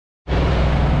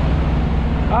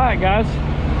Alright guys,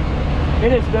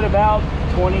 it has been about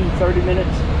 20-30 minutes.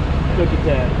 Look at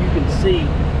that, you can see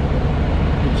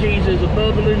the cheese is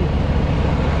bubbling.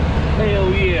 Hell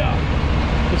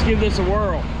yeah, let's give this a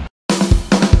whirl.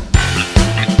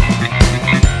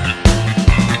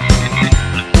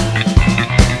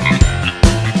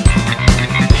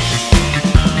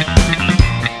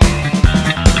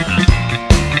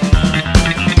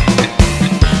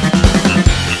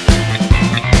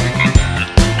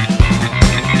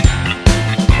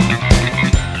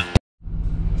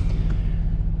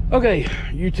 Okay,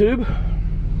 YouTube,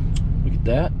 look at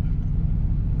that.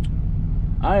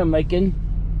 I am making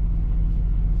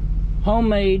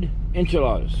homemade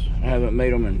enchiladas. I haven't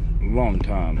made them in a long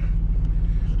time.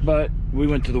 But we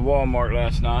went to the Walmart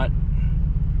last night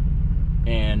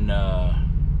and I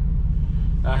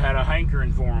had a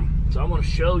hankering for them. So I'm going to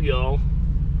show y'all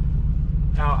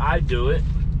how I do it.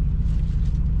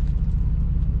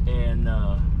 And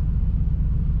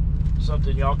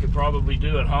something y'all could probably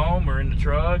do at home or in the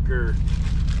truck, or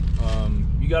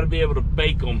you got to be able to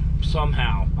bake them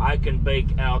somehow. I can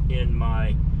bake out in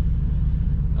my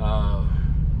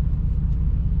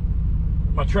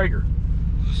my Traeger.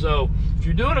 So if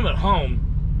you're doing them at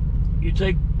home, you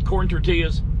take corn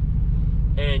tortillas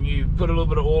and you put a little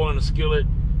bit of oil in a skillet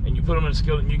and you put them in a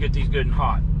skillet and you get these good and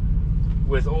hot.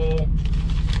 With oil,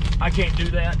 I can't do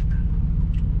that.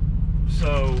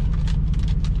 So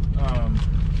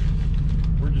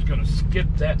we're just gonna skip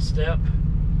that step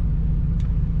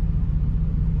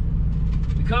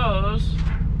because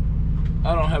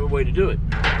I don't have a way to do it.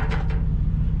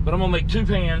 But I'm gonna make 2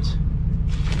 pans.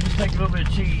 Just take a little bit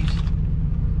of cheese.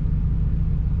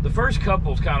 The first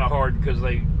couple is kind of hard because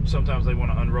sometimes they want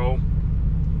to unroll.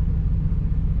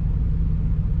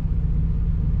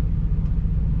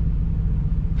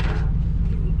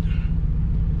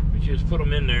 But you just put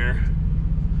them in there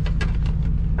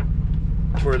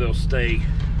where they'll stay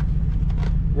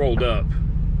rolled up.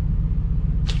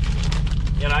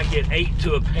 And I get 8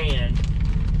 to a pan,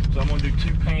 so I'm gonna do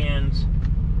 2 pans,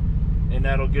 and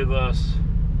that'll give us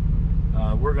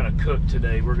we're gonna cook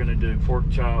today. We're gonna do pork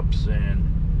chops and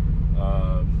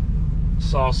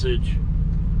sausage,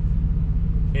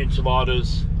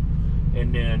 enchiladas,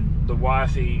 and then the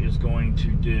wifey is going to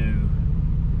do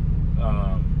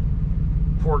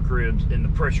pork ribs in the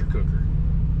pressure cooker.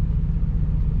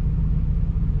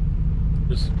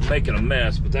 Just making a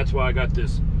mess, but that's why I got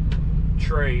this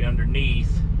tray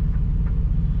underneath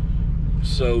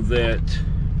so that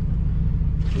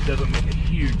it doesn't make a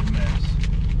huge mess.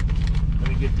 Let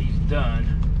me get these done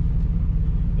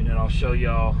and then I'll show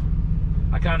y'all.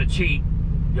 I kind of cheat,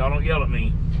 y'all don't yell at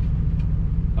me,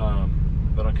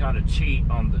 but I kind of cheat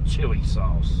on the chili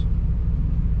sauce.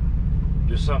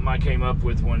 Just something I came up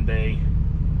with one day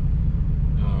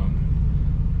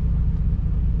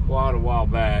quite a while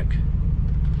back.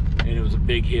 And it was a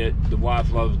big hit. The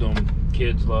wife loved them,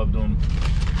 kids loved them,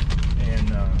 and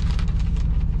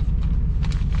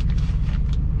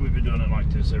we've been doing it like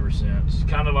this ever since.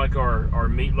 Kind of like our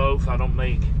meatloaf.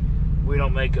 We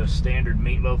don't make a standard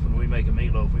meatloaf when we make a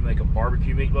meatloaf. We make a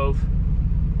barbecue meatloaf,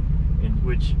 in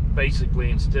which basically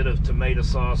instead of tomato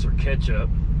sauce or ketchup,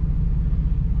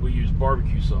 we use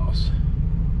barbecue sauce.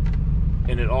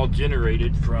 And it all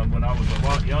generated from when I was a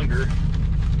lot younger.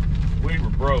 We were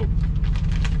broke.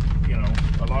 You know,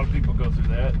 a lot of people go through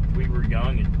that. We were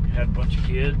young and had a bunch of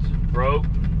kids and broke.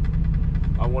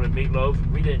 I wanted meatloaf.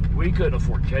 We couldn't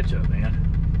afford ketchup, man.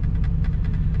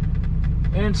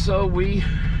 And so we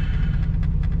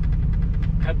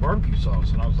had barbecue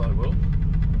sauce, and I was like, well,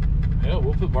 hell,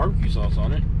 we'll put barbecue sauce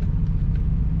on it.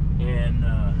 And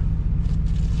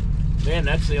man,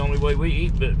 that's the only way we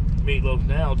eat meatloaf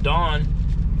now. Dawn,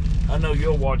 I know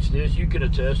you'll watch this. You can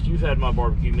attest. You've had my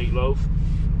barbecue meatloaf.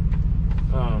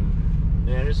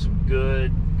 Man, it's some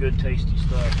good tasty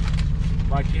stuff.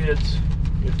 My kids,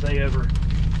 if they ever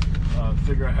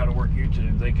figure out how to work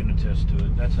YouTube, they can attest to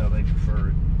it. That's how they prefer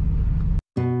it.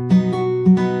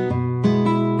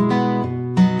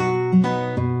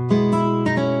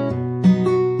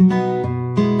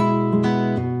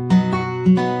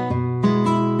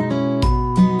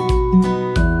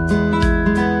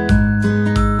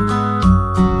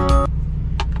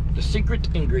 The secret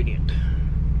ingredient.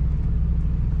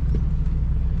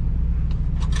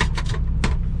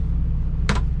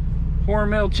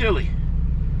 Hormel chili,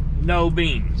 no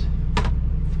beans.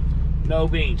 No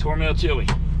beans, Hormel chili.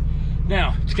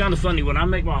 Now, it's kind of funny, when I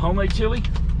make my homemade chili,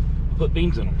 I put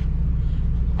beans in them.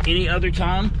 Any other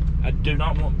time, I do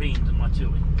not want beans in my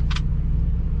chili.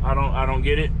 I don't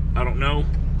get it. I don't know.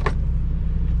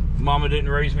 Mama didn't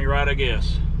raise me right, I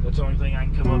guess. That's the only thing I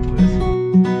can come up with.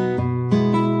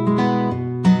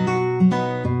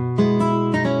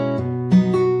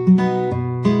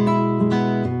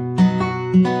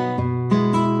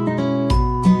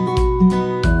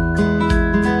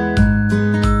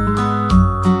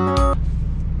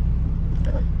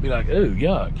 like, ooh,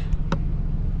 yuck.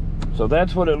 So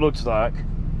that's what it looks like.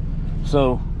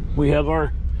 So we have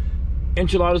our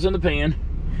enchiladas in the pan,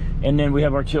 and then we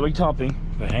have our chili topping.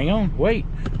 But hang on, wait,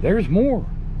 there's more.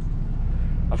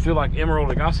 I feel like Emerald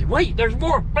Lagasse. Wait, there's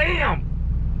more. Bam!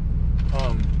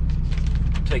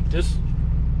 Take this,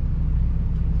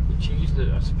 the cheese that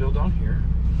I spilled on here,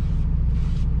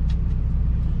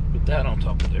 put that on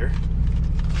top of there.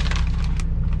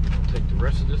 Take the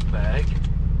rest of this bag,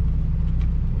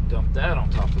 dump that on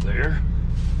top of there,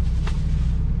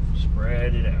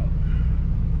 spread it out.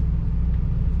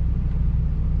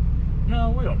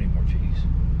 No, we don't need more cheese.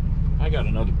 I got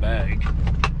another bag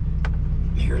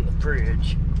here in the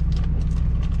fridge.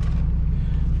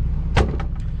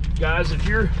 Guys, if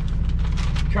you're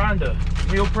trying to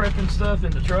meal prep and stuff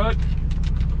in the truck,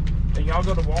 and y'all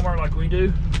go to Walmart like we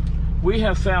do, we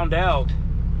have found out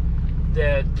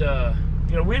that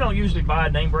you know, we don't usually buy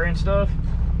name brand stuff,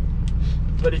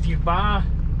 but if you buy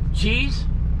cheese,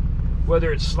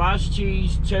 whether it's sliced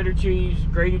cheese, cheddar cheese,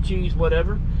 grated cheese,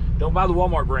 whatever, don't buy the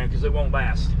Walmart brand because it won't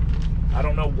last. I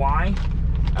don't know why.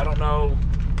 I don't know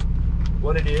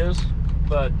what it is,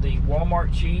 but the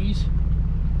Walmart cheese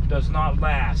does not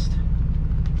last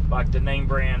like the name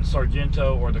brand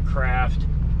Sargento or the Kraft.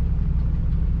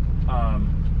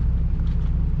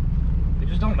 They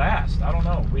just don't last. I don't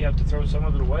know. We have to throw some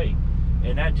of it away.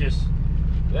 And that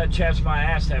chaps my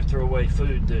ass to have to throw away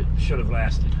food that should have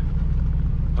lasted.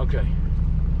 Okay.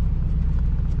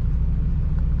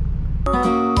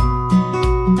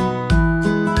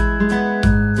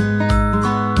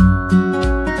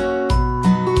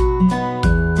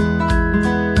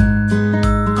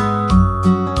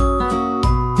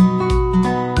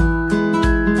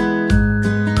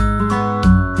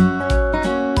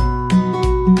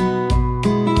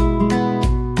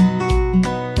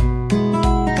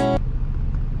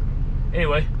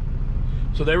 Anyway,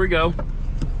 so there we go.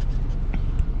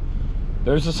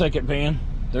 There's the second pan.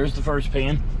 There's the first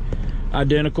pan.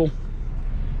 Identical.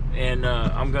 And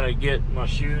I'm gonna get my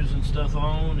shoes and stuff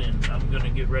on, and I'm gonna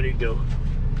get ready to go.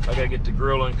 I gotta get the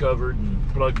grill uncovered and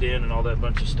plugged in and all that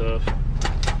bunch of stuff.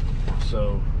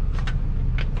 So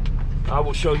I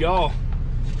will show y'all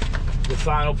the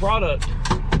final product.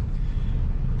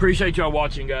 Appreciate y'all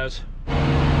watching, guys. All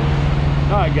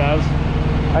right, guys,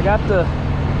 I got the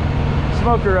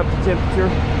smoker up to temperature.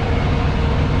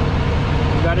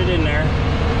 Got it in there.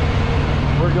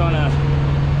 We're gonna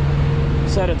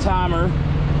set a timer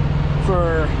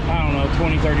for, I don't know,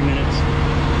 20-30 minutes,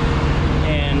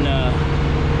 and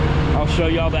I'll show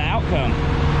y'all the outcome.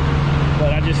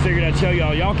 But I just figured I'd show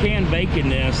y'all can bake in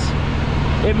this.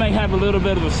 It may have a little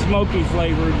bit of a smoky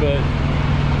flavor, but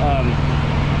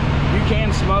you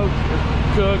can smoke,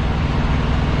 cook,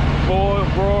 boil,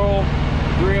 broil,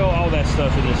 grill, all that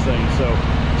stuff in this thing. So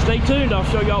stay tuned. I'll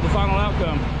show y'all the final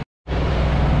outcome.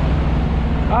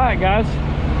 All right, guys,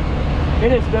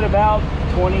 it has been about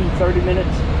 20-30 minutes.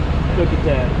 Look at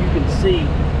that. You can see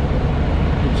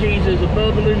the cheese is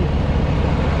bubbling.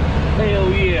 Hell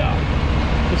yeah.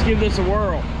 Let's give this a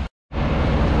whirl.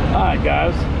 All right,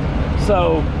 guys,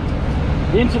 so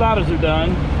the enchiladas are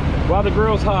done. While the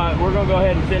grill's hot, we're gonna go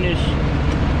ahead and finish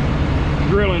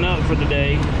grilling up for the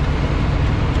day,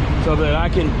 so that I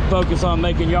can focus on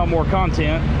making y'all more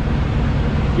content,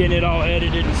 getting it all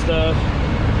edited and stuff.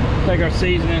 Take our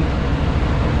seasoning,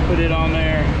 put it on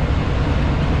there.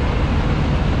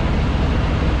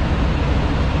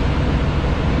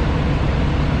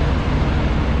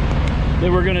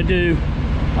 Then we're gonna do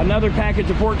another package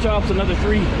of pork chops, another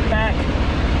 3-pack,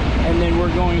 and then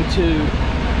we're going to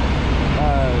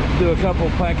do a couple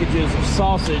packages of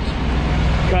sausage,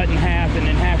 cut in half and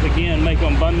then half again, make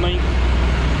them bun length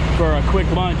for a quick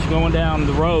lunch going down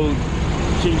the road.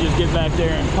 So you can just get back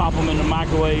there and pop them in the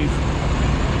microwave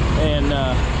and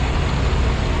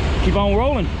keep on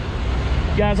rolling.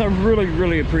 Guys, I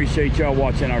really appreciate y'all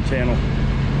watching our channel.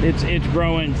 It's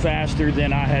growing faster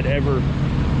than I had ever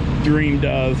dreamed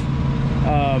of.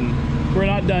 We're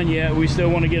not done yet. We still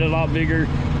want to get a lot bigger,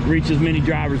 reach as many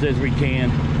drivers as we can,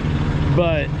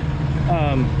 but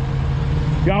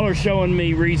y'all are showing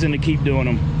me reason to keep doing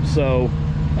them. So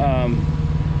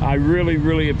I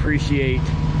really appreciate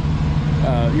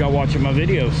y'all watching my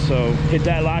videos. So hit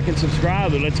that like and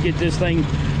subscribe, and let's get this thing,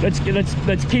 let's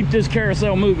keep this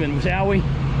carousel moving, shall we?